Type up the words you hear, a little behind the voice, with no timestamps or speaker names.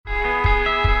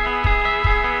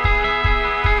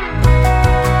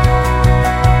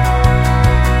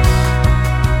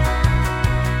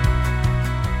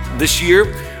This year,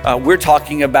 we're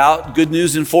talking about good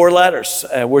news in 4 letters.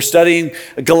 We're studying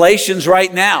Galatians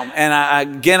right now. And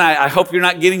I hope you're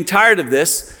not getting tired of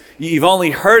this. You've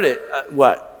only heard it,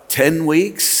 10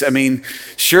 weeks? I mean,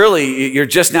 surely you're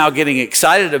just now getting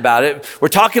excited about it. We're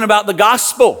talking about the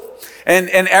gospel.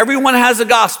 And everyone has a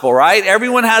gospel, right?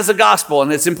 Everyone has a gospel.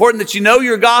 And it's important that you know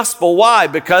your gospel. Why?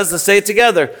 Because, let's say it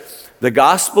together, the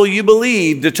gospel you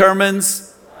believe determines.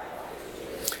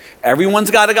 Everyone's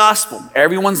got a gospel.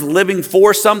 Everyone's living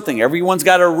for something. Everyone's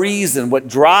got a reason, what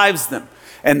drives them.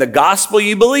 And the gospel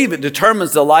you believe, it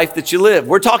determines the life that you live.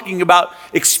 We're talking about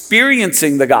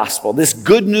experiencing the gospel, this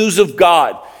good news of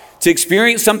God. To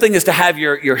experience something is to have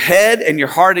your head and your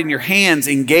heart and your hands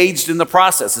engaged in the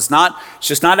process. It's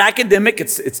just not academic.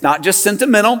 It's not just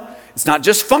sentimental. It's not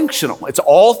just functional. It's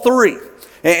all three.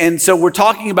 And so we're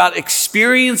talking about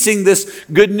experiencing this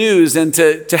good news. And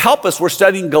to help us, we're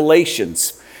studying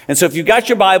Galatians. And so if you've got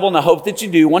your Bible, and I hope that you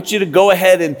do, I want you to go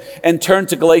ahead and turn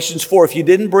to Galatians 4. If you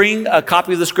didn't bring a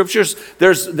copy of the scriptures,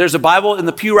 there's a Bible in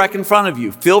the pew rack in front of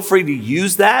you. Feel free to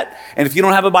use that. And if you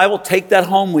don't have a Bible, take that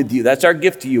home with you. That's our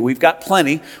gift to you. We've got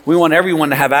plenty. We want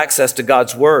everyone to have access to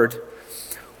God's word.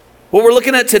 What we're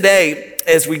looking at today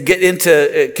as we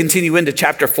continue into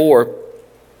chapter 4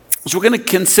 is we're going to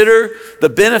consider the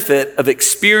benefit of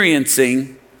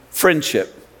experiencing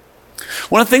friendship.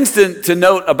 One of the things to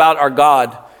note about our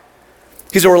God,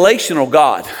 He's a relational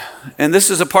God, and this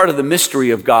is a part of the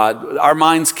mystery of God. Our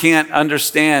minds can't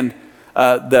understand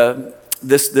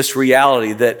this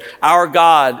reality that our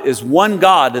God is one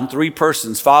God in 3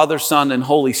 persons, Father, Son, and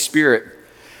Holy Spirit.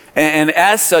 And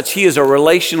as such, He is a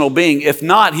relational being. If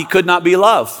not, He could not be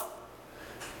love.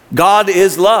 God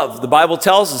is love. The Bible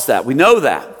tells us that. We know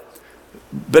that.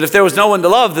 But if there was no one to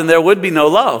love, then there would be no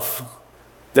love.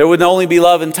 There would only be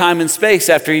love in time and space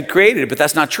after He'd created it, but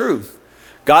that's not true.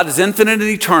 God is infinite and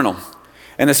eternal.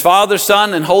 And as Father,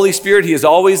 Son, and Holy Spirit, He has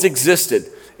always existed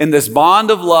in this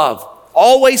bond of love,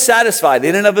 always satisfied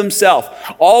in and of Himself,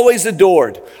 always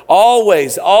adored,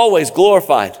 always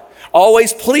glorified,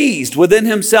 always pleased within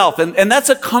Himself. And that's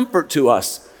a comfort to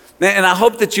us. And I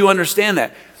hope that you understand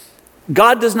that.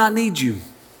 God does not need you,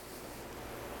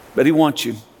 but He wants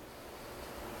you.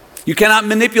 You cannot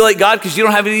manipulate God because you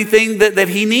don't have anything that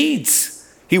He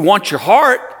needs. He wants your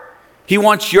heart. He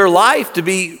wants your life to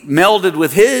be melded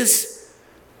with His.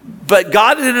 But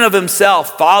God in and of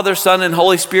Himself, Father, Son, and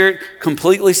Holy Spirit,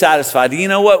 completely satisfied. And you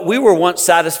know what? We were once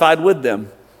satisfied with them.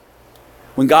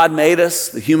 When God made us,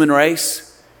 the human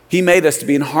race, He made us to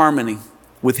be in harmony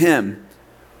with Him,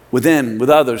 with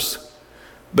others.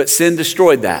 But sin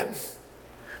destroyed that.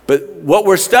 But what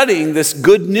we're studying, this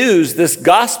good news, this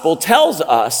gospel tells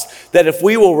us that if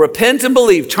we will repent and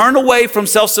believe, turn away from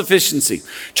self-sufficiency,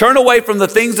 turn away from the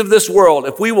things of this world,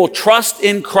 if we will trust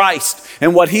in Christ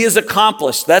and what He has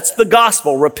accomplished, that's the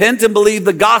gospel, repent and believe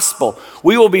the gospel,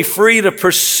 we will be free to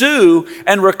pursue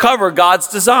and recover God's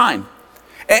design.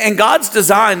 And God's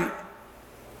design,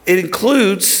 it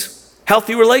includes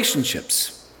healthy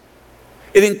relationships.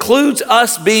 It includes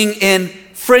us being in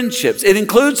friendships. It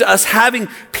includes us having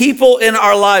people in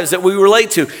our lives that we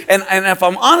relate to. And if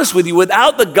I'm honest with you,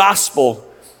 without the gospel,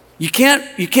 you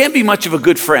can't be much of a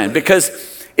good friend, because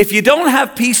if you don't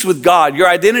have peace with God, your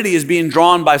identity is being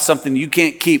drawn by something you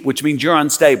can't keep, which means you're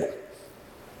unstable.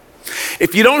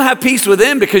 If you don't have peace with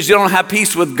Him because you don't have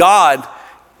peace with God,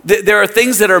 there are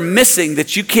things that are missing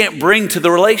that you can't bring to the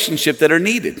relationship that are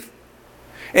needed.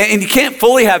 And you can't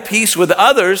fully have peace with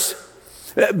others,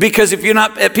 because if you're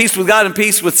not at peace with God and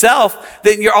peace with self,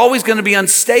 then you're always going to be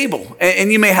unstable. And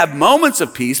you may have moments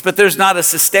of peace, but there's not a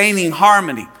sustaining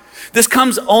harmony. This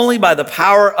comes only by the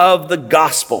power of the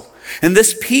gospel. And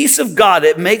this peace of God,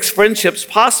 it makes friendships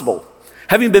possible.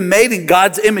 Having been made in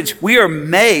God's image, we are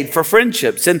made for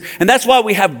friendships. And that's why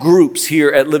we have groups here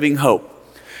at Living Hope.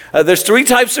 There's 3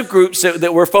 types of groups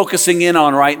that we're focusing in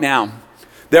on right now.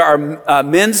 There are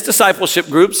men's discipleship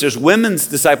groups, there's women's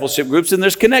discipleship groups, and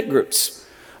there's connect groups.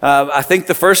 I think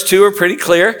the first 2 are pretty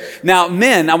clear. Now,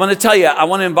 men, I want to tell you, I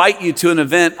want to invite you to an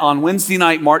event on Wednesday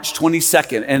night, March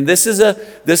 22nd. And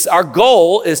our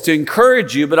goal is to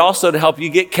encourage you, but also to help you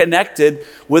get connected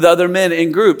with other men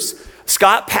in groups.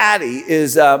 Scott Patty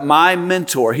is my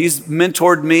mentor. He's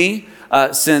mentored me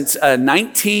since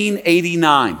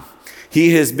 1989.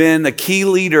 He has been a key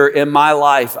leader in my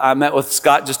life. I met with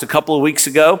Scott just a couple of weeks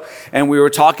ago, and we were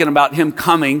talking about him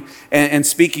coming and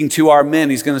speaking to our men.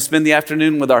 He's going to spend the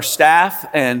afternoon with our staff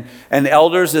and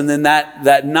elders, and then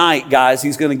that night, guys,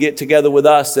 he's going to get together with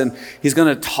us, and he's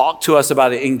going to talk to us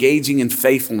about engaging in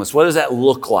faithfulness. What does that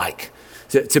look like?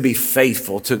 to be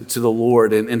faithful to the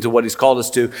Lord and to what he's called us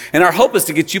to. And our hope is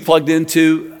to get you plugged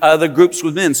into the groups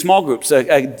with men, small groups,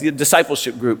 a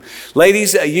discipleship group.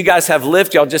 Ladies, you guys have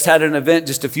Lift. Y'all just had an event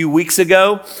just a few weeks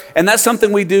ago. And that's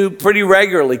something we do pretty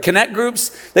regularly. Connect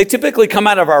groups, they typically come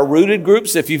out of our Rooted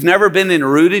groups. If you've never been in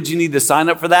Rooted, you need to sign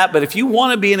up for that. But if you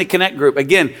want to be in a Connect group,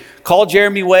 again, call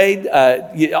Jeremy Wade.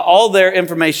 All their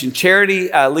information. Charity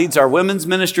leads our women's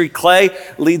ministry. Clay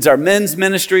leads our men's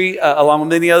ministry, along with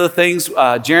many other things.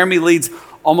 Jeremy leads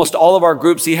almost all of our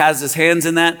groups. He has his hands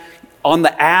in that. On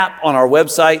the app, on our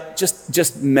website,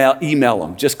 just email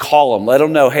them, just call them, let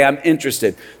them know, hey, I'm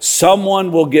interested.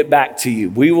 Someone will get back to you.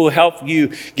 We will help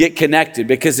you get connected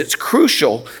because it's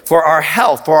crucial for our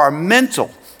health, for our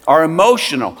mental, our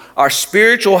emotional, our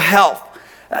spiritual health,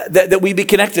 that we be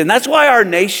connected. And that's why our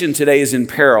nation today is in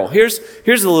peril. Here's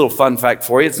a little fun fact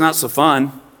for you. It's not so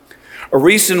fun. A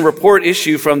recent report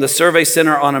issued from the Survey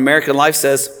Center on American Life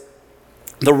says,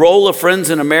 the role of friends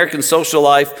in American social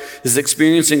life is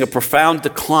experiencing a profound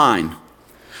decline.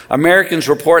 Americans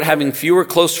report having fewer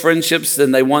close friendships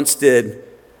than they once did,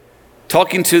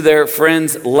 talking to their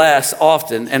friends less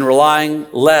often, and relying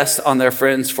less on their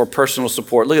friends for personal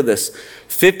support. Look at this.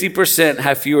 50%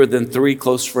 have fewer than 3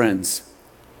 close friends.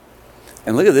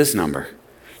 And look at this number.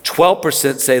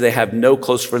 12% say they have no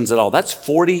close friends at all. That's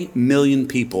 40 million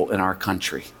people in our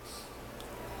country.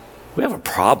 We have a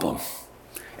problem.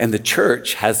 And the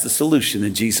church has the solution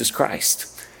in Jesus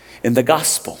Christ, in the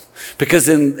gospel. Because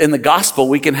in the gospel,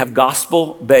 we can have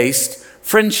gospel-based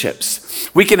friendships.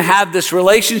 We can have this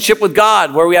relationship with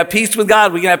God where we have peace with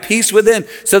God. We can have peace within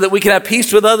so that we can have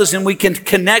peace with others and we can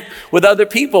connect with other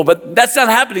people. But that's not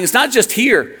happening. It's not just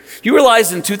here. You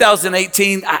realize in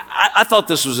 2018, I thought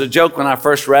this was a joke when I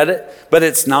first read it, but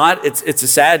it's not. It's a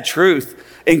sad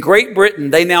truth. In Great Britain,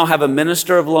 they now have a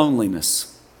minister of loneliness.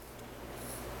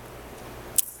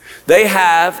 They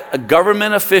have a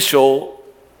government official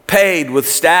paid with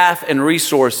staff and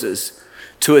resources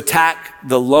to attack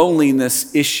the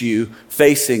loneliness issue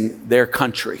facing their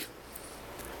country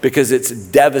because it's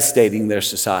devastating their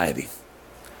society.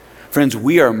 Friends,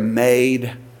 we are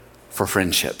made for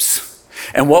friendships.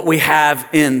 And what we have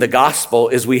in the gospel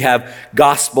is we have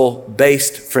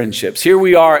gospel-based friendships. Here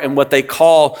we are in what they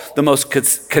call the most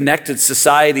connected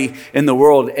society in the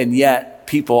world, and yet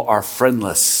people are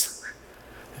friendless.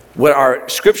 What our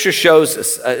scripture shows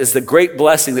us is the great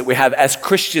blessing that we have as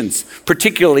Christians,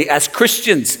 particularly as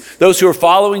Christians, those who are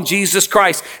following Jesus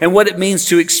Christ, and what it means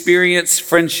to experience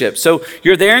friendship. So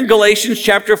you're there in Galatians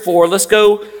chapter 4. Let's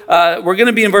go. We're going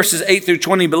to be in verses 8 through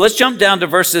 20, but let's jump down to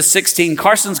verses 16.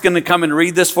 Carson's going to come and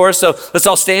read this for us. So let's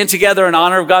all stand together in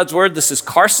honor of God's word. This is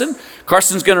Carson.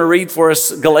 Carson's going to read for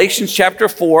us Galatians chapter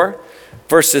 4,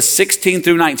 verses 16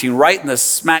 through 19, right in the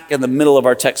smack in the middle of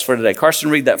our text for today. Carson,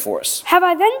 read that for us. Have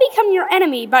I then become your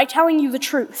enemy by telling you the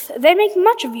truth? They make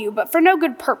much of you, but for no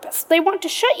good purpose. They want to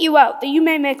shut you out, that you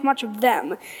may make much of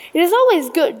them. It is always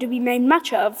good to be made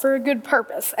much of for a good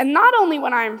purpose, and not only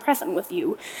when I am present with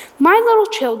you. My little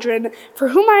children, for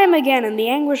whom I am again in the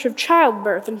anguish of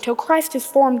childbirth until Christ is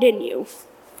formed in you.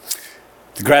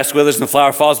 The grass withers and the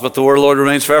flower falls, but the word of the Lord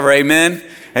remains forever. Amen.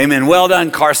 Amen. Well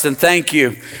done, Carson. Thank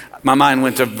you. My mind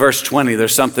went to verse 20.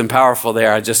 There's something powerful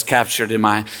there I just captured in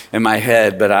my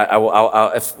head,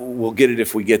 but we'll get it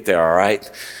if we get there, all right?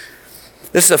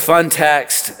 This is a fun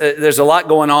text. There's a lot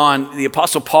going on. The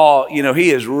Apostle Paul, he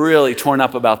is really torn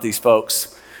up about these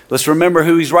folks. Let's remember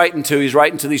who he's writing to. He's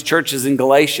writing to these churches in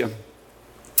Galatia.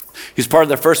 He's part of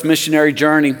their first missionary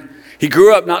journey. He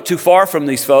grew up not too far from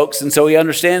these folks, and so he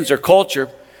understands their culture.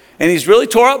 And he's really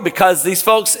tore up because these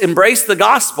folks embraced the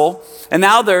gospel, and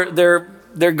now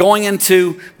they're going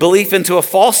into belief into a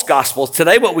false gospel.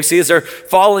 Today what we see is they're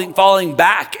falling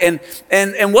back. And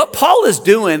what Paul is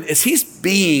doing is he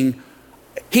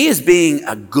is being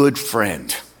a good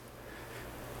friend.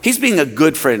 He's being a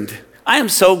good friend. I am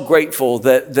so grateful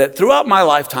that throughout my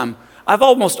lifetime, I've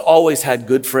almost always had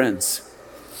good friends.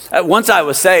 Once I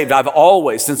was saved, I've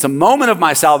always, since the moment of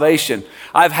my salvation,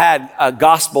 I've had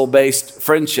gospel-based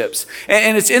friendships.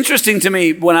 And it's interesting to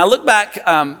me, when I look back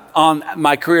on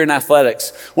my career in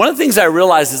athletics, one of the things I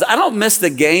realize is I don't miss the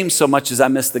game so much as I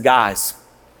miss the guys.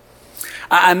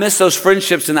 I miss those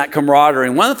friendships and that camaraderie.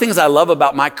 And one of the things I love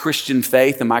about my Christian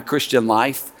faith and my Christian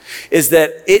life is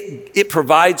that it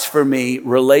provides for me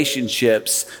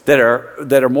relationships that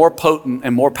are more potent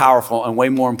and more powerful and way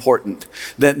more important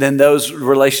than those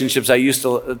relationships I used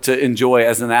to enjoy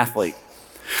as an athlete.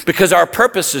 Because our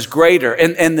purpose is greater,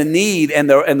 and the need and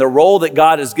the role that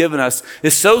God has given us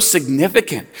is so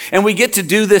significant, and we get to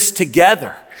do this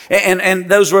together. And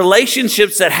those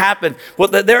relationships that happen, well,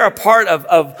 they're a part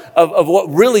of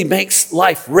what really makes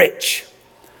life rich.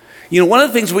 One of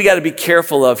the things we got to be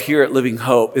careful of here at Living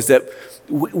Hope is that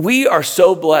we are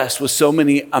so blessed with so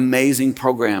many amazing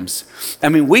programs. I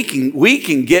mean, we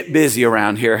can get busy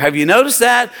around here. Have you noticed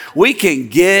that? We can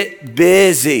get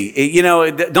busy.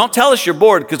 Don't tell us you're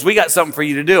bored, because we got something for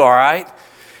you to do, all right?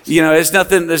 There's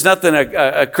nothing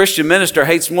a Christian minister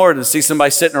hates more than to see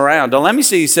somebody sitting around. Don't let me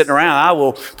see you sitting around. I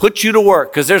will put you to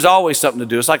work, because there's always something to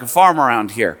do. It's like a farm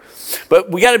around here.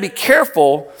 But we got to be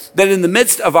careful that in the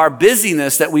midst of our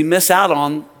busyness that we miss out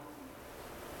on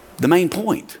the main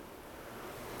point.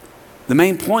 The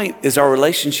main point is our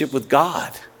relationship with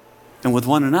God and with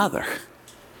one another.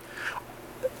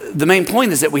 The main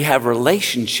point is that we have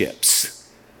relationships.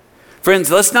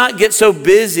 Friends, let's not get so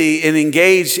busy and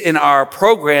engaged in our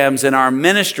programs and our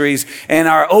ministries and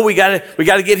we got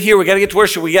to get here, we got to get to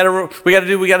worship, we got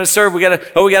to serve, we got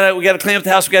to clean up the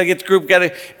house, we got to get the group,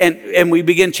 and we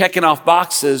begin checking off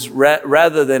boxes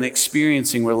rather than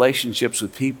experiencing relationships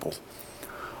with people.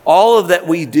 All of that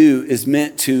we do is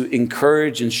meant to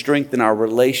encourage and strengthen our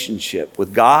relationship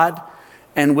with God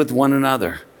and with one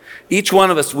another. Each one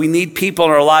of us, we need people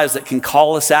in our lives that can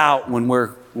call us out when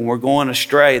we're going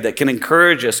astray, that can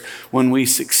encourage us when we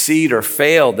succeed or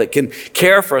fail, that can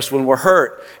care for us when we're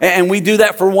hurt. And we do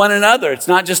that for one another. It's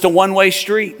not just a one-way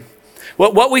street.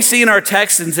 What we see in our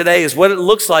text today is what it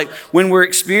looks like when we're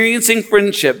experiencing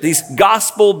friendship, these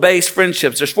gospel-based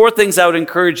friendships. There's 4 things I would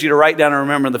encourage you to write down and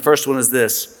remember. The first one is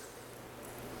this.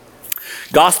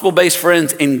 Gospel-based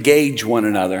friends engage one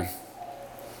another.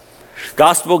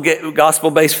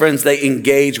 Gospel-based friends, they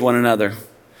engage one another.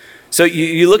 So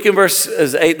you look in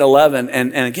verses 8 and 11,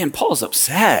 and again, Paul's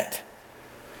upset.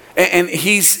 And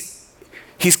he's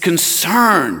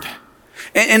concerned.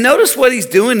 And notice what he's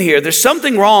doing here. There's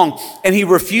something wrong, and he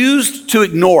refused to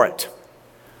ignore it.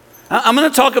 I'm going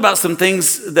to talk about some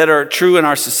things that are true in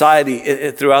our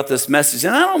society throughout this message.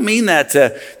 And I don't mean that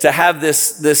to have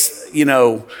this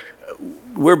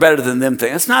we're better than them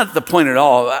thing. That's not the point at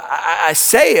all. I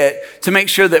say it to make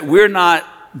sure that we're not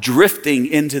drifting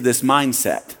into this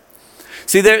mindset.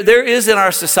 See, there is in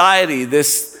our society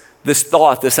this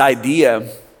thought, this idea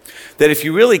that if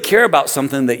you really care about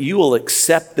something, that you will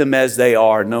accept them as they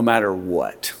are no matter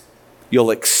what. You'll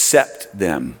accept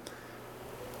them.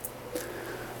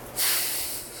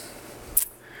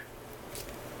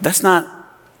 That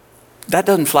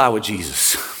doesn't fly with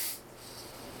Jesus.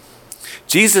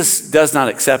 Jesus does not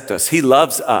accept us. He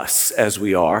loves us as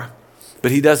we are,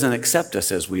 but he doesn't accept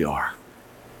us as we are.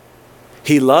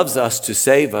 He loves us to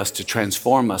save us, to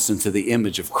transform us into the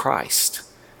image of Christ.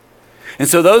 And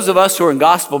so those of us who are in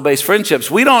gospel-based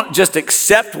friendships, we don't just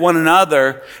accept one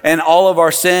another and all of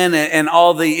our sin and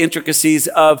all the intricacies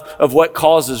of what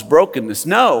causes brokenness.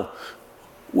 No,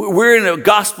 we're in a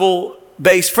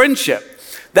gospel-based friendship.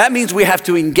 That means we have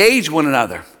to engage one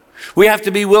another. We have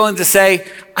to be willing to say,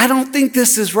 I don't think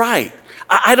this is right.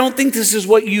 I don't think this is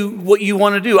what you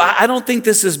want to do. I don't think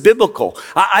this is biblical.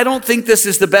 I don't think this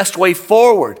is the best way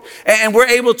forward. And we're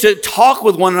able to talk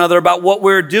with one another about what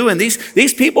we're doing.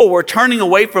 These people were turning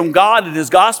away from God and his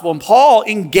gospel, and Paul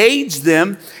engaged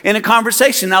them in a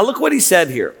conversation. Now look what he said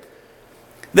here.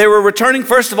 They were returning,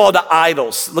 first of all, to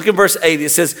idols. Look at verse 8. It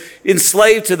says,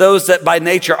 enslaved to those that by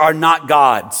nature are not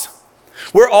gods.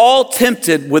 We're all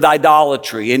tempted with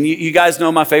idolatry. And you guys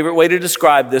know my favorite way to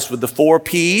describe this with the 4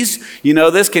 P's. You know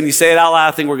this? Can you say it out loud?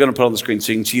 I think we're going to put it on the screen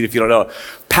so you can cheat if you don't know it.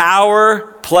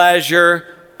 Power, pleasure,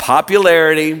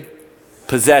 popularity,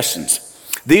 possessions.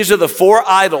 These are the 4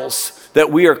 idols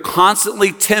that we are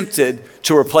constantly tempted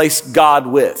to replace God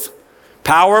with.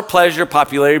 Power, pleasure,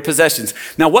 popularity, possessions.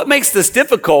 Now, what makes this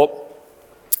difficult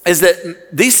is that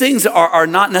these things are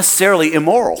not necessarily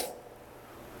immoral.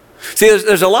 See,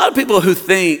 there's a lot of people who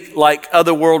think, like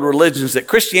other world religions, that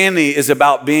Christianity is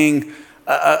about being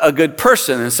a good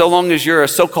person. And so long as you're a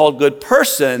so-called good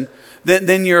person,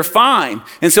 then you're fine.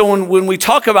 And so when we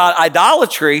talk about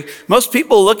idolatry, most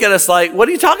people look at us like, what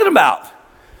are you talking about?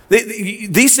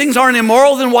 These things aren't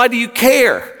immoral, then why do you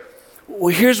care?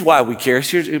 Well, here's why we care.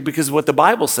 Because of what the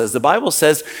Bible says. The Bible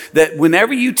says that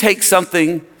whenever you take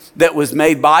something that was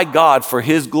made by God for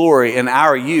his glory and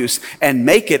our use and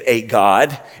make it a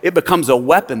god, it becomes a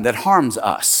weapon that harms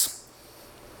us.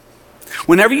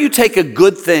 Whenever you take a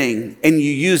good thing and you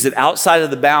use it outside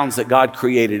of the bounds that God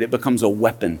created, it becomes a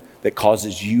weapon that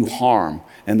causes you harm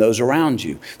and those around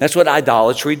you. That's what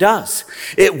idolatry does.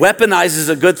 It weaponizes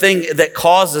a good thing that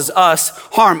causes us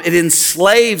harm. It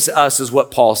enslaves us, is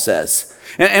what Paul says.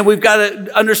 And we've got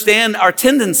to understand our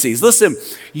tendencies. Listen,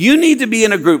 you need to be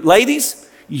in a group. Ladies,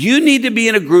 you need to be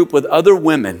in a group with other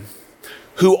women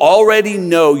who already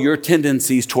know your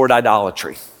tendencies toward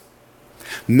idolatry.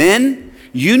 Men,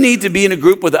 you need to be in a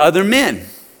group with other men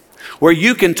where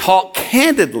you can talk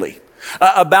candidly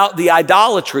about the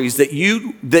idolatries that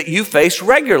you face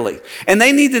regularly. And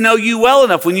they need to know you well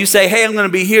enough. When you say, hey, I'm going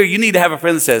to be here, you need to have a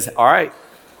friend that says, all right,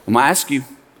 I'm going to ask you.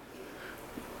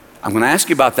 I'm going to ask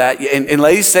you about that. And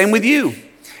ladies, same with you.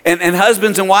 And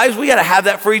husbands and wives, we got to have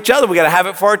that for each other. We got to have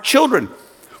it for our children.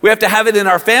 We have to have it in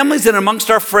our families and amongst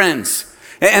our friends.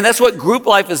 And that's what group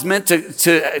life is meant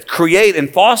to create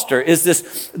and foster, is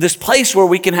this place where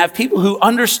we can have people who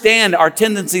understand our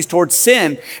tendencies towards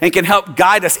sin and can help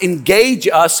guide us, engage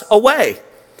us away.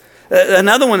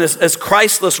 Another one is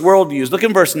Christless worldviews. Look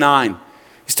in verse 9.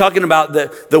 He's talking about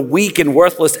the weak and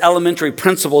worthless elementary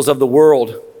principles of the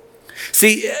world.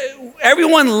 See,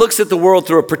 everyone looks at the world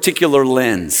through a particular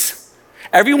lens.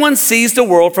 Everyone sees the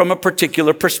world from a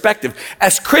particular perspective.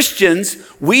 As Christians,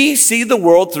 we see the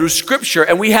world through Scripture,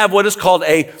 and we have what is called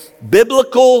a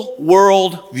biblical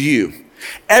worldview.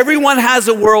 Everyone has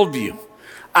a worldview.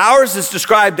 Ours is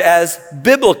described as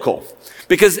biblical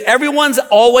because everyone's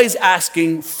always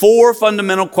asking 4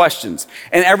 fundamental questions,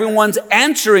 and everyone's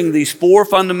answering these 4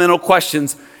 fundamental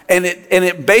questions. And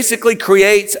it basically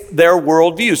creates their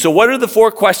worldview. So what are the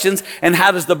 4 questions, and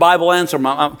how does the Bible answer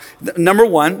them? Number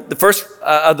 1, the first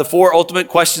of the 4 ultimate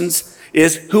questions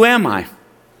is, who am I?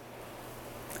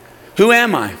 Who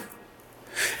am I?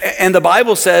 And the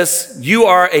Bible says you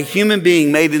are a human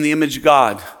being made in the image of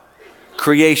God,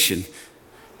 creation.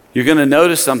 You're going to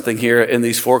notice something here in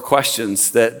these 4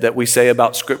 questions that we say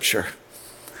about Scripture.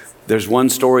 There's one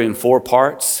story in 4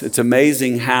 parts. It's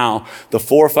amazing how the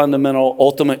 4 fundamental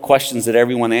ultimate questions that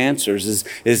everyone answers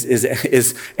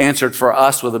is answered for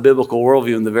us with a biblical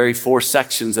worldview in the very 4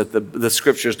 sections that the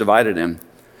Scripture's divided in.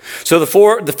 So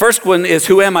the first one is,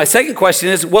 who am I? Second question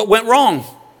is, what went wrong?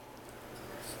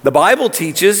 The Bible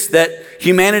teaches that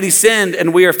humanity sinned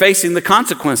and we are facing the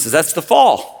consequences. That's the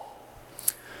fall.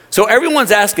 So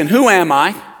everyone's asking, who am I?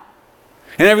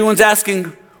 And everyone's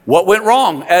asking, what went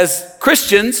wrong? As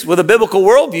Christians with a biblical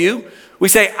worldview, we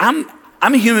say, I'm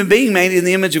a human being made in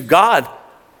the image of God.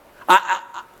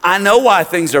 I know why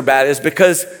things are bad. It's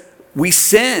because we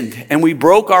sinned and we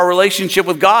broke our relationship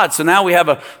with God. So now we have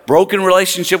a broken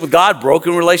relationship with God,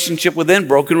 broken relationship within,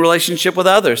 broken relationship with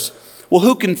others. Well,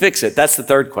 who can fix it? That's the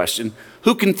third question.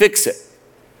 Who can fix it?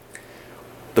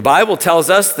 The Bible tells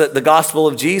us that the gospel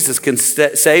of Jesus can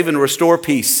save and restore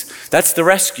peace. That's the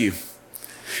rescue.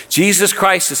 Jesus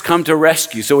Christ has come to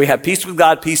rescue. So we have peace with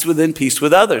God, peace within, peace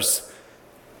with others.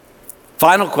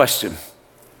 Final question.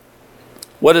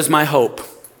 What is my hope?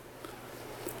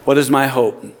 What is my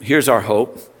hope? Here's our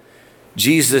hope.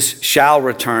 Jesus shall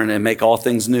return and make all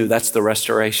things new. That's the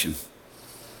restoration.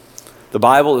 The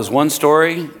Bible is one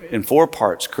story in 4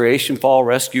 parts: creation, fall,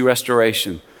 rescue,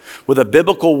 restoration. With a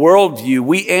biblical worldview,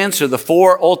 we answer the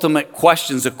 4 ultimate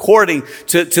questions according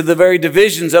to the very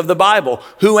divisions of the Bible.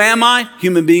 Who am I?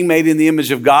 Human being made in the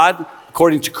image of God,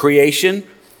 according to creation.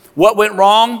 What went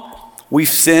wrong? We've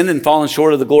sinned and fallen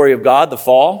short of the glory of God, the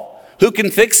fall. Who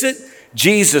can fix it?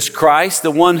 Jesus Christ,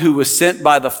 the one who was sent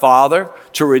by the Father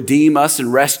to redeem us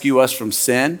and rescue us from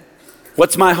sin.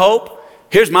 What's my hope?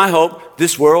 Here's my hope.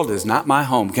 This world is not my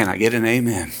home. Can I get an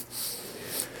amen?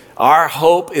 Our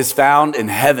hope is found in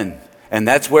heaven, and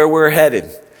that's where we're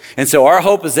headed. And so our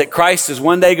hope is that Christ is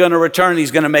one day going to return. He's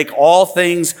going to make all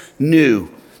things new.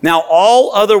 Now,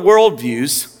 all other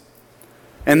worldviews,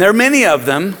 and there are many of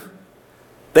them,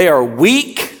 they are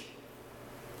weak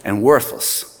and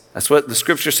worthless. That's what the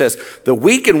Scripture says. The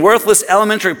weak and worthless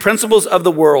elementary principles of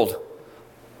the world.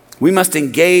 We must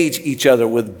engage each other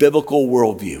with biblical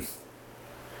worldview.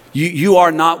 You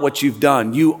are not what you've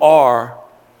done. You are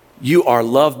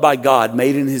loved by God,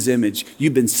 made in His image.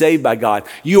 You've been saved by God.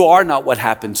 You are not what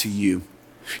happened to you.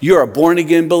 You're a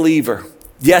born-again believer.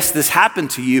 Yes, this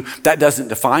happened to you. That doesn't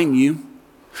define you.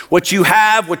 What you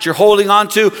have, what you're holding on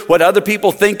to, what other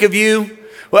people think of you,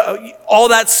 all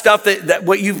that stuff that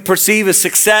what you perceive as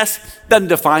success doesn't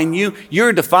define you.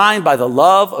 You're defined by the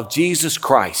love of Jesus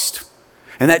Christ.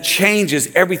 And that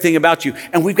changes everything about you.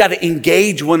 And we've got to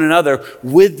engage one another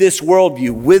with this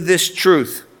worldview, with this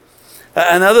truth.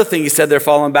 Another thing he said they're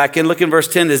falling back in, look in verse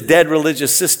 10, is dead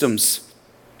religious systems.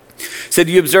 He said,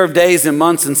 you observe days and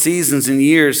months and seasons and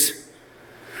years.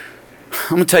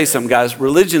 I'm going to tell you something, guys.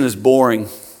 Religion is boring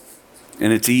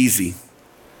and it's easy.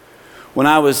 When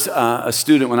I was a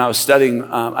student, when I was studying,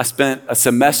 I spent a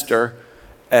semester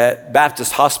at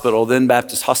Baptist Hospital, then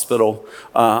Baptist Hospital,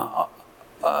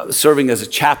 serving as a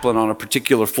chaplain on a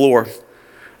particular floor.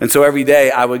 And so every day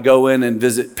I would go in and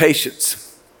visit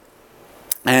patients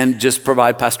and just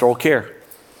provide pastoral care.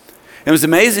 It was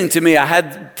amazing to me. I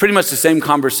had pretty much the same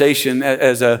conversation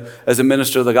as a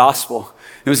minister of the gospel.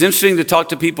 It was interesting to talk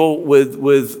to people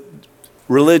with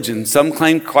religion. Some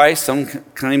claimed Christ, some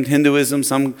claimed Hinduism,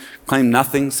 some claimed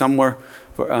nothing, some were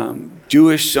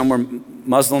Jewish, some were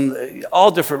Muslim,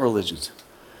 all different religions.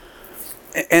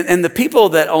 And the people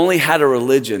that only had a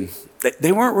religion,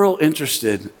 they weren't real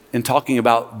interested in talking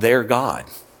about their God.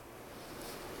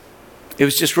 It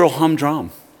was just real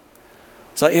humdrum.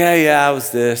 It's like, yeah, I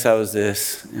was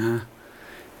this, yeah.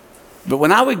 But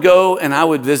when I would go and I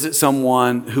would visit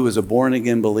someone who was a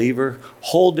born-again believer,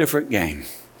 whole different game,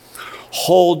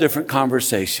 whole different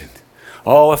conversation.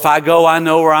 Oh, if I go, I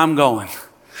know where I'm going.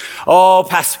 Oh,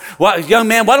 Pastor, young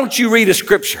man, why don't you read a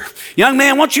scripture? Young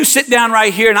man, why don't you sit down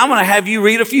right here and I'm going to have you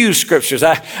read a few scriptures.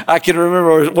 I can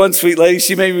remember one sweet lady,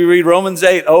 she made me read Romans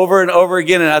 8 over and over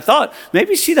again. And I thought,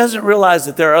 maybe she doesn't realize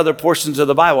that there are other portions of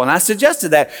the Bible. And I suggested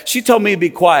that. She told me to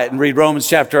be quiet and read Romans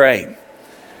chapter 8.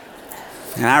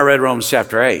 And I read Romans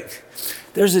chapter 8.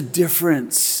 There's a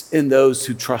difference in those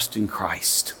who trust in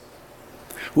Christ.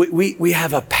 We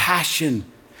have a passion.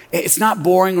 It's not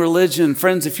boring religion.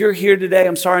 Friends, if you're here today,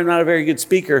 I'm sorry I'm not a very good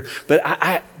speaker,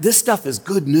 but this stuff is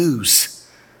good news.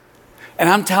 And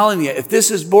I'm telling you, if this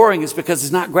is boring, it's because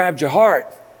it's not grabbed your heart.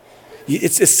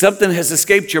 It's something has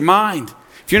escaped your mind.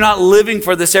 If you're not living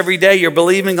for this every day, you're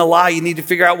believing a lie. You need to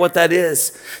figure out what that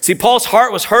is. See, Paul's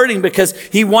heart was hurting because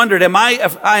he wondered,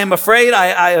 I am afraid,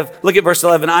 look at verse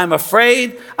 11, I am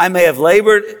afraid I may have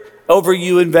labored over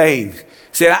you in vain.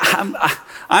 See,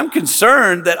 I'm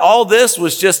concerned that all this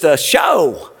was just a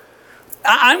show.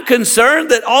 I'm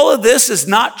concerned that all of this is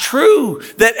not true,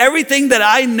 that everything that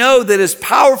I know that is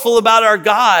powerful about our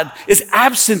God is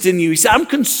absent in you. He said, I'm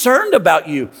concerned about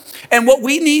you. And what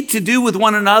we need to do with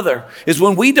one another is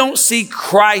when we don't see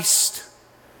Christ,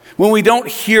 when we don't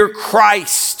hear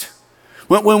Christ,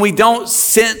 when we don't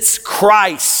sense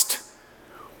Christ,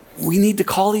 we need to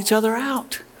call each other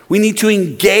out. We need to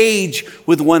engage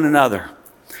with one another.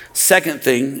 Second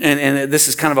thing, and this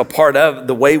is kind of a part of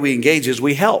the way we engage, is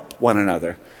we help one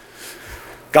another.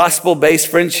 Gospel-based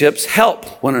friendships help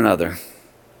one another.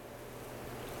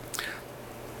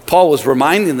 Paul was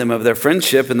reminding them of their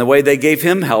friendship and the way they gave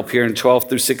him help here in 12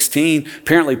 through 16.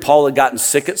 Apparently, Paul had gotten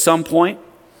sick at some point.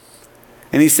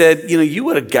 And he said, you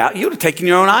would have taken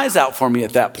your own eyes out for me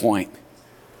at that point.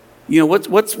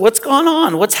 What's going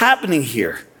on? What's happening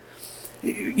here?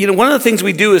 One of the things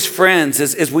we do as friends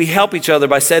is we help each other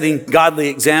by setting godly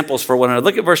examples for one another.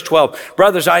 Look at verse 12.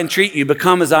 Brothers, I entreat you,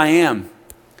 become as I am.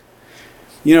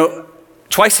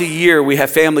 Twice a year we have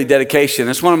family dedication.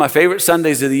 It's one of my favorite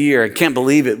Sundays of the year. I can't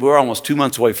believe it. We're almost 2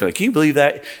 months away from it. Can you believe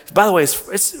that? By the way,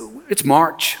 it's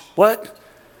March. What?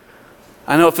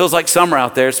 I know it feels like summer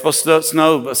out there. It's supposed to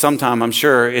snow sometime, I'm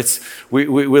sure. We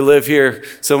live here.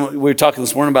 So we were talking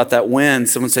this morning about that wind.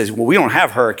 Someone says, well, we don't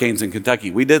have hurricanes in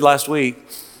Kentucky. We did last week.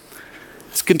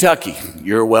 It's Kentucky.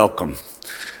 You're welcome.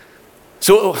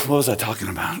 So what was I talking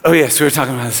about? Oh, yes, we were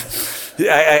talking about this.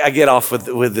 I get off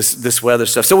with this weather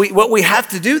stuff. So what we have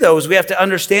to do, though, is we have to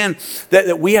understand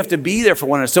that we have to be there for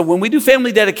one another. So when we do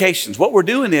family dedications, what we're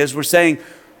doing is we're saying,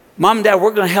 Mom and Dad,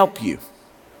 we're going to help you.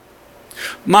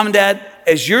 Mom and Dad,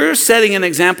 as you're setting an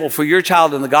example for your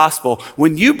child in the gospel,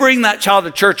 when you bring that child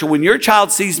to church or when your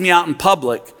child sees me out in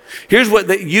public, here's what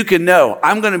that you can know.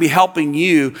 I'm going to be helping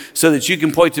you so that you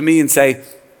can point to me and say,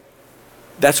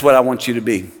 that's what I want you to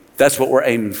be. That's what we're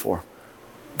aiming for.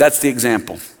 That's the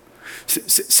example.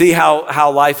 See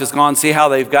how life has gone. See how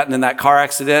they've gotten in that car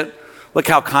accident. Look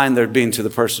how kind they're being to the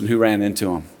person who ran into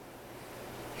them.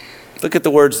 Look at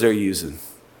the words they're using.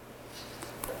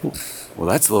 Well,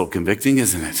 that's a little convicting,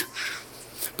 isn't it?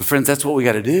 But friends, that's what we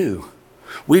got to do.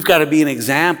 We've got to be an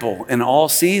example in all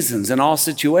seasons, in all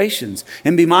situations,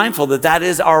 and be mindful that that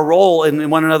is our role in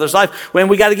one another's life. When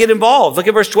we got to get involved. Look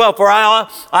at verse 12. For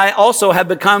I also have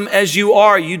become as you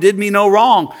are. You did me no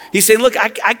wrong. He's saying, look,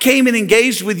 I came and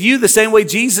engaged with you the same way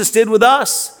Jesus did with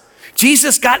us.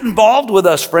 Jesus got involved with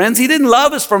us, friends. He didn't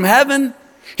love us from heaven.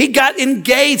 He got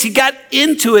engaged. He got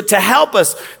into it to help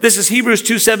us. This is Hebrews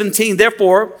 2:17.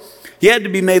 Therefore, he had to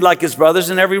be made like his brothers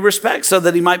in every respect so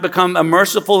that he might become a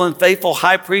merciful and faithful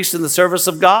high priest in the service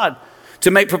of God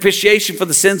to make propitiation for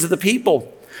the sins of the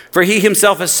people. For he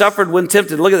himself has suffered when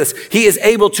tempted. Look at this. He is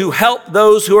able to help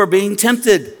those who are being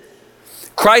tempted.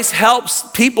 Christ helps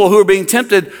people who are being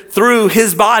tempted through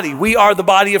his body. We are the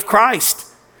body of Christ.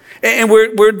 And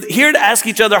we're here to ask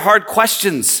each other hard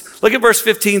questions. Look at verse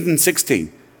 15 and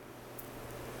 16.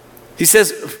 He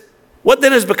says, what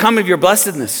then has become of your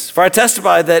blessedness? For I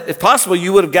testify that if possible,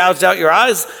 you would have gouged out your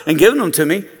eyes and given them to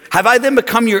me. Have I then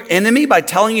become your enemy by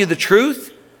telling you the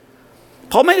truth?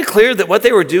 Paul made it clear that what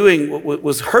they were doing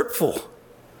was hurtful.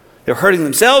 They were hurting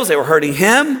themselves. They were hurting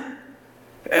him.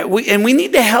 And we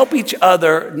need to help each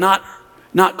other not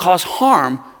cause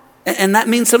harm And that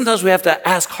means sometimes we have to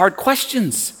ask hard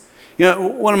questions. You know,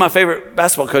 one of my favorite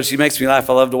basketball coaches, he makes me laugh.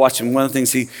 I love to watch him. One of the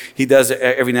things he does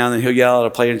every now and then, he'll yell at a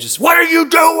player and just, "What are you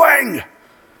doing?"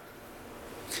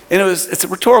 And it's a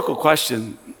rhetorical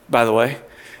question, by the way.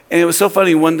 And it was so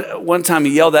funny, one time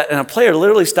he yelled that, and a player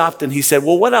literally stopped and he said,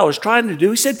 "Well, what I was trying to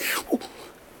do," he said,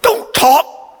 "Don't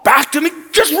talk back to me,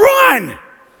 just run."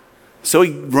 So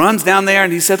he runs down there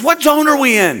and he said, "What zone are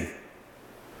we in?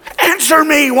 Answer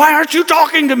me, why aren't you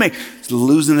talking to me?" He's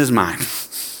losing his mind.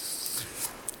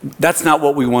 That's not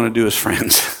what we want to do as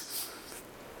friends.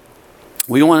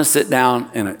 We want to sit down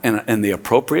in the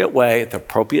appropriate way, at the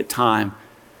appropriate time,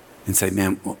 and say,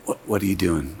 "Man, what are you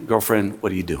doing? Girlfriend,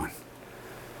 what are you doing?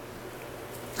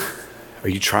 Are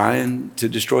you trying to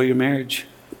destroy your marriage?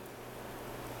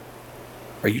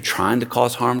 Are you trying to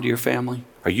cause harm to your family?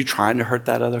 Are you trying to hurt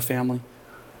that other family?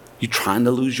 Are you trying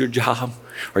to lose your job?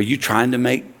 Are you trying to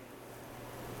make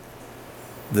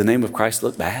the name of Christ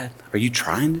look bad? Are you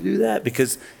trying to do that?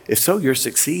 Because if so, you're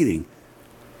succeeding.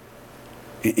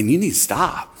 And you need to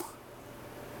stop.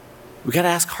 We got to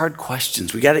ask hard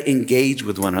questions. We got to engage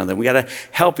with one another. We got to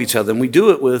help each other. And we do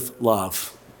it with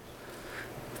love.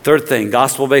 Third thing,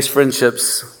 gospel-based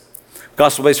friendships.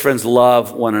 Gospel-based friends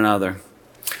love one another.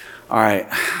 All right,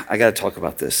 I got to talk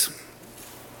about this.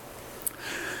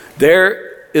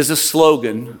 There is a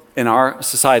slogan in our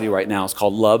society right now. It's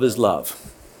called "Love is Love."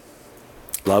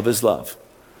 Love is love.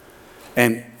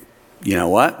 And you know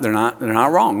what? They're not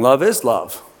wrong. Love is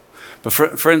love. But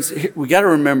friends, we got to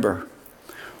remember,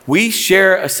 we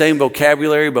share a same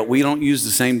vocabulary, but we don't use the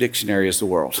same dictionary as the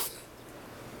world.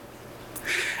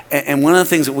 And one of the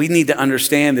things that we need to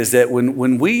understand is that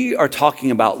when we are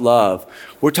talking about love,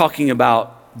 we're talking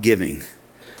about giving.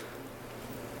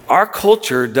 Our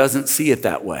culture doesn't see it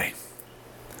that way.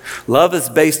 Love is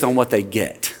based on what they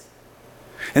get.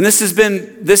 And this has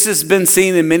been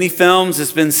seen in many films.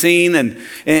 It's been seen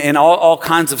in all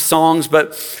kinds of songs.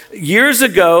 But years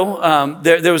ago,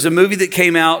 there was a movie that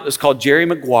came out. It was called Jerry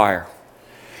Maguire.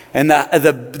 And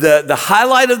the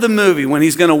highlight of the movie, when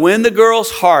he's going to win the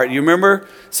girl's heart, you remember?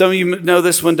 Some of you know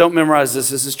this one. Don't memorize this.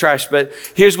 This is trash. But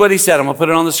here's what he said. I'm going to put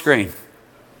it on the screen.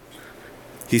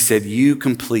 He said, "You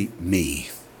complete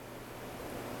me."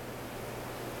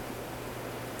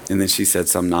 And then she said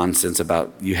some nonsense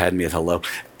about, "You had me at hello."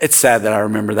 It's sad that I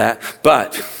remember that.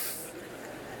 But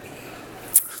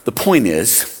the point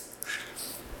is,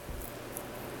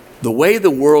 the way the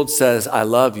world says "I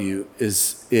love you"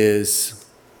 is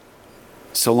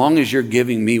so long as you're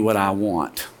giving me what I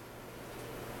want,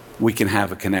 we can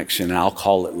have a connection, and I'll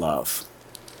call it love.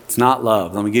 It's not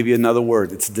love. Let me give you another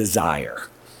word. It's desire.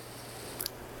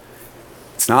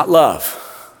 It's not love.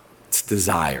 It's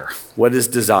desire. What is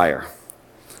desire?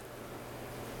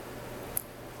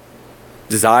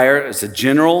 Desire is a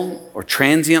general or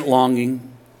transient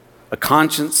longing, a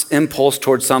conscious impulse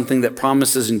towards something that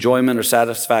promises enjoyment or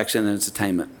satisfaction in its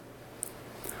attainment.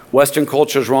 Western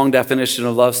culture's wrong definition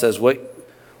of love says,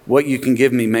 what you can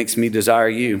give me makes me desire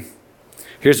you.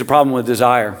 Here's the problem with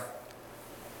desire.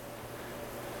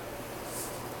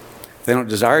 If they don't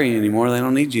desire you anymore, they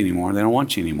don't need you anymore, they don't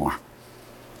want you anymore.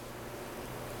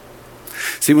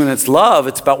 See, when it's love,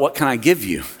 it's about what can I give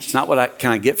you? It's not what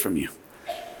can I get from you.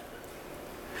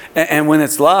 And when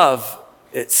it's love,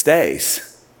 it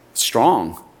stays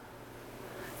strong.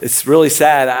 It's really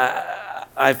sad.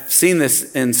 I've seen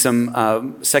this in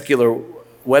some secular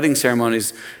wedding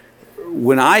ceremonies.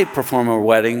 When I perform a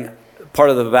wedding, part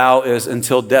of the vow is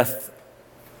until death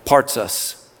parts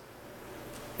us.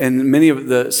 In many of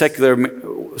the secular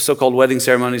so-called wedding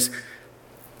ceremonies,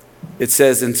 it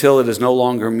says until it is no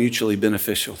longer mutually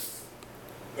beneficial.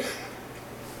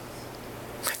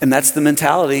 And that's the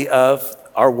mentality of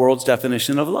our world's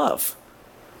definition of love.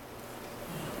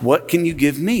 What can you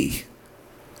give me?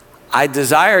 I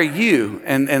desire you,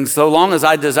 and so long as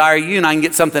I desire you and I can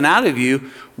get something out of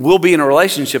you, we'll be in a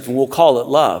relationship and we'll call it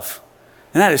love.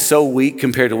 And that is so weak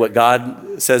compared to what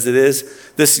God says it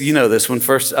is. This, you know this one,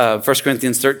 1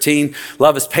 Corinthians 13,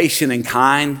 love is patient and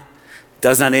kind,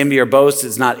 does not envy or boast,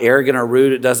 it's not arrogant or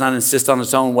rude, it does not insist on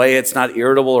its own way, it's not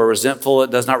irritable or resentful,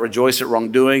 it does not rejoice at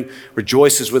wrongdoing,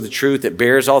 rejoices with the truth, it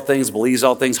bears all things, believes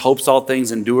all things, hopes all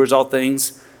things, endures all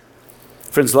things.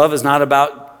 Friends, love is not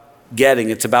about getting,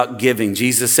 it's about giving.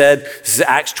 Jesus said, this is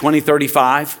Acts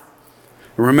 20:35.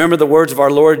 Remember the words of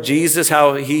our Lord Jesus,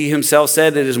 how he himself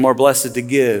said, it is more blessed to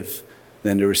give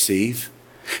than to receive.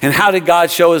 And how did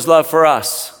God show his love for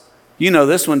us? You know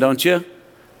this one, don't you?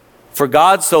 For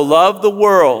God so loved the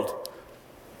world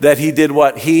that he did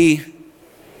what? He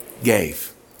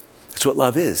gave. That's what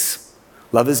love is.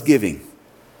 Love is giving.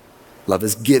 Love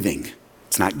is giving.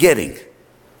 It's not getting.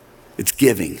 It's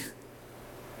giving.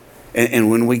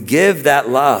 And when we give that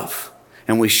love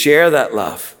and we share that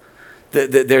love,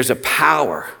 there's a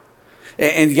power.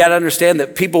 And you got to understand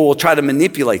that people will try to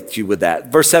manipulate you with that.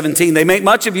 Verse 17, they make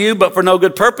much of you, but for no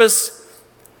good purpose.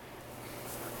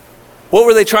 What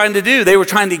were they trying to do? They were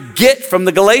trying to get from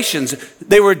the Galatians.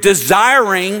 They were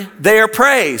desiring their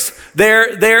praise,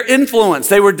 their influence.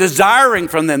 They were desiring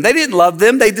from them. They didn't love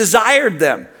them. They desired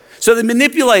them. So they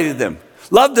manipulated them.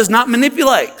 Love does not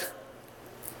manipulate.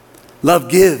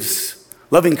 Love gives.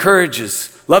 Love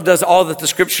encourages. Love does all that the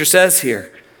scripture says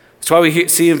here. That's why we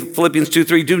see in Philippians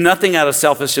 2:3, do nothing out of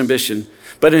selfish ambition,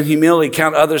 but in humility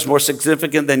count others more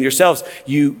significant than yourselves.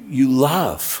 You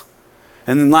love.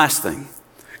 And then last thing,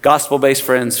 gospel-based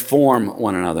friends form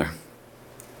one another.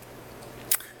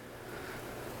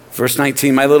 Verse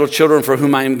 19, my little children, for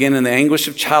whom I am again in the anguish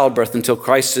of childbirth until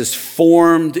Christ is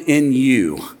formed in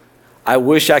you. I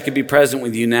wish I could be present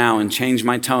with you now and change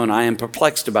my tone. I am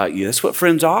perplexed about you. That's what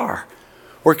friends are.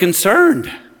 We're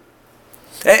concerned.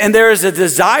 And there is a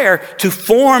desire to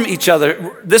form each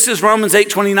other. This is Romans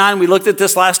 8:29. We looked at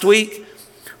this last week.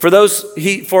 For those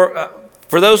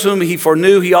whom he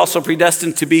foreknew, he also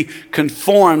predestined to be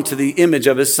conformed to the image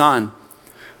of his Son.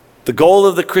 The goal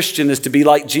of the Christian is to be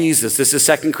like Jesus. This is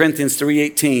 2 Corinthians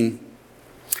 3:18.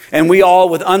 And we all,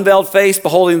 with unveiled face,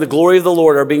 beholding the glory of the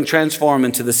Lord, are being transformed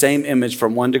into the same image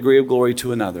from one degree of glory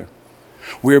to another.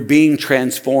 We're being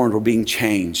transformed. We're being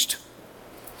changed.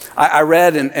 I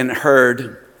read and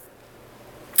heard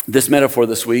this metaphor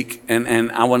this week, and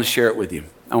I want to share it with you.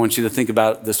 I want you to think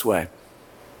about it this way.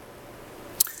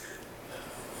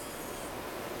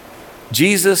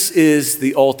 Jesus is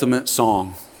the ultimate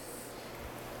song,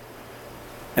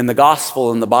 and the gospel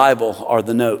and the Bible are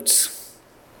the notes.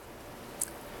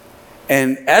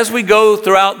 And as we go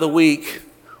throughout the week,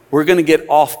 we're going to get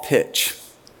off pitch.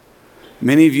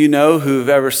 Many of you know who've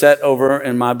ever sat over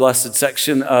in my blessed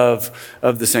section of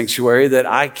the sanctuary that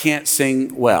I can't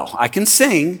sing well. I can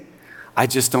sing, I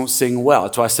just don't sing well.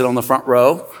 That's why I sit on the front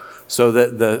row so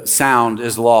that the sound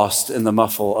is lost in the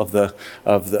muffle of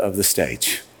the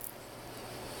stage.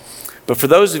 But for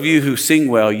those of you who sing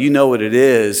well, you know what it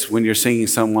is when you're singing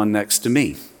someone next to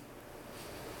me.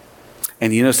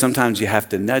 And you know, sometimes you have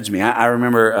to nudge me. I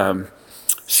remember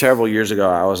several years ago,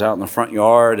 I was out in the front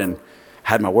yard and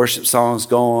had my worship songs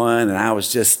going, and I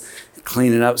was just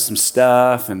cleaning up some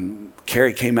stuff, and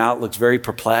Carrie came out, looked very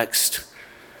perplexed.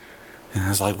 And I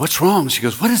was like, what's wrong? She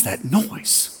goes, what is that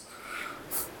noise?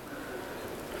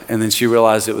 And then she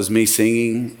realized it was me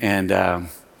singing, and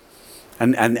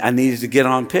I needed to get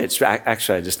on pitch.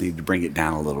 Actually, I just needed to bring it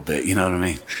down a little bit, you know what I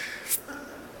mean?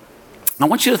 I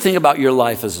want you to think about your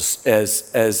life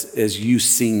as you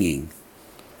singing.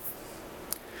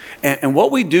 And what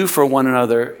we do for one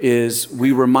another is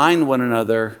we remind one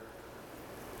another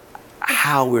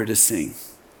how we're to sing.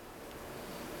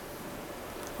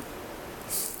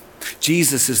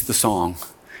 Jesus is the song,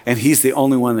 and he's the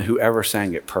only one who ever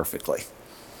sang it perfectly.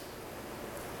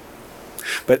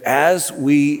 But as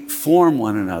we form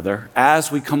one another,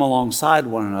 as we come alongside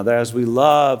one another, as we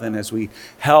love and as we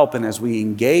help and as we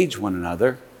engage one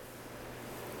another,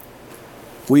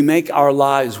 we make our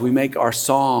lives, we make our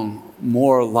song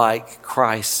more like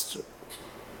Christ,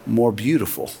 more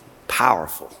beautiful,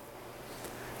 powerful.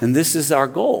 And this is our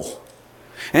goal.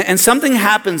 And something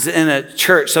happens in a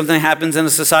church, something happens in a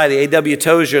society. A.W.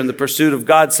 Tozier in The Pursuit of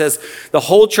God says, the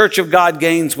whole church of God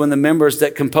gains when the members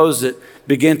that compose it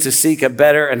begin to seek a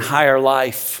better and higher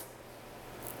life.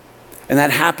 And that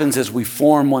happens as we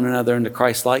form one another into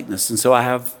Christ's likeness. And so I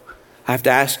have to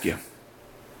ask you,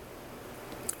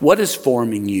 what is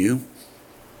forming you?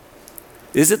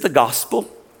 Is it the gospel?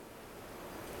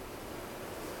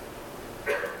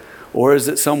 Or is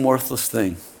it some worthless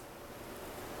thing?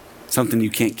 Something you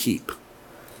can't keep?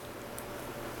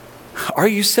 Are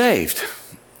you saved?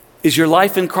 Is your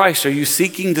life in Christ? Are you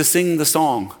seeking to sing the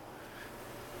song?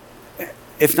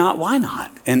 If not, why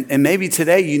not? And maybe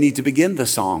today you need to begin the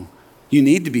song. You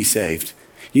need to be saved.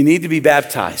 You need to be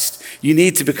baptized. You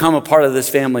need to become a part of this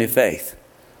family of faith.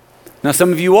 Now,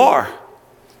 some of you are.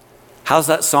 How's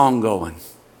that song going?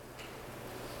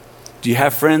 Do you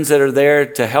have friends that are there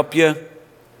to help you?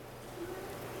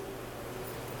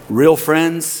 Real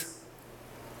friends?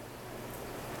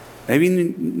 Maybe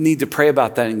you need to pray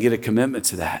about that and get a commitment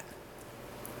to that.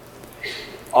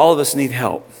 All of us need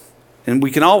help. And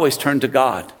we can always turn to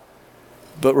God.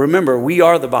 But remember, we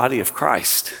are the body of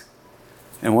Christ.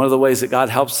 And one of the ways that God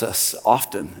helps us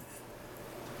often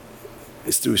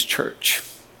is through his church.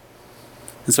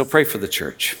 And so pray for the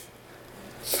church.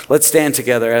 Let's stand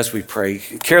together as we pray.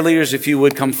 Care leaders, if you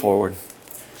would come forward.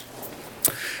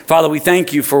 Father, we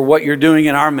thank you for what you're doing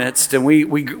in our midst, and we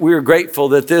are grateful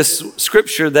that this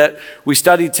scripture that we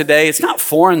studied today, it's not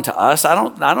foreign to us. I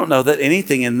don't know that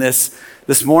anything in this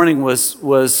morning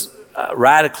was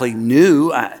radically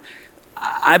new.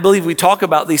 I believe we talk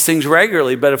about these things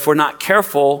regularly, but if we're not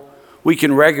careful, we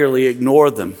can regularly ignore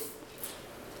them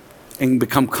and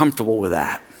become comfortable with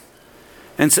that.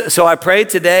 And so I pray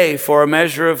today for a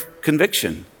measure of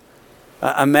conviction,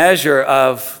 a measure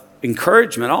of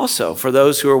encouragement also for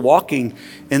those who are walking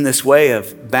in this way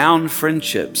of bound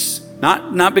friendships,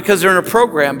 not because they're in a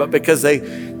program, but because they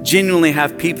genuinely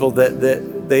have people that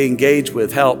they engage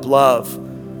with, help, love,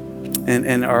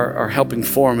 and are helping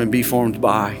form and be formed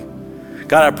by.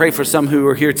 God, I pray for some who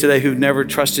are here today who've never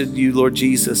trusted you, Lord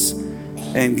Jesus,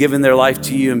 and given their life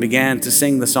to you and began to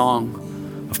sing the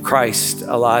song of Christ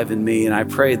alive in me. And I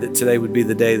pray that today would be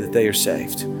the day that they are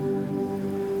saved.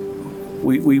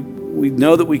 We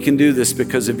know that we can do this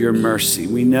because of your mercy.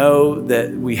 We know that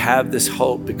we have this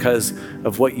hope because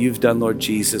of what you've done, Lord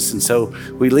Jesus. And so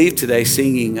we leave today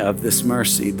singing of this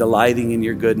mercy, delighting in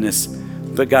your goodness.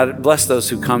 But God, bless those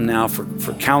who come now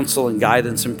for counsel and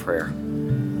guidance and prayer.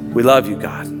 We love you,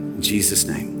 God. In Jesus'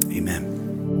 name, amen.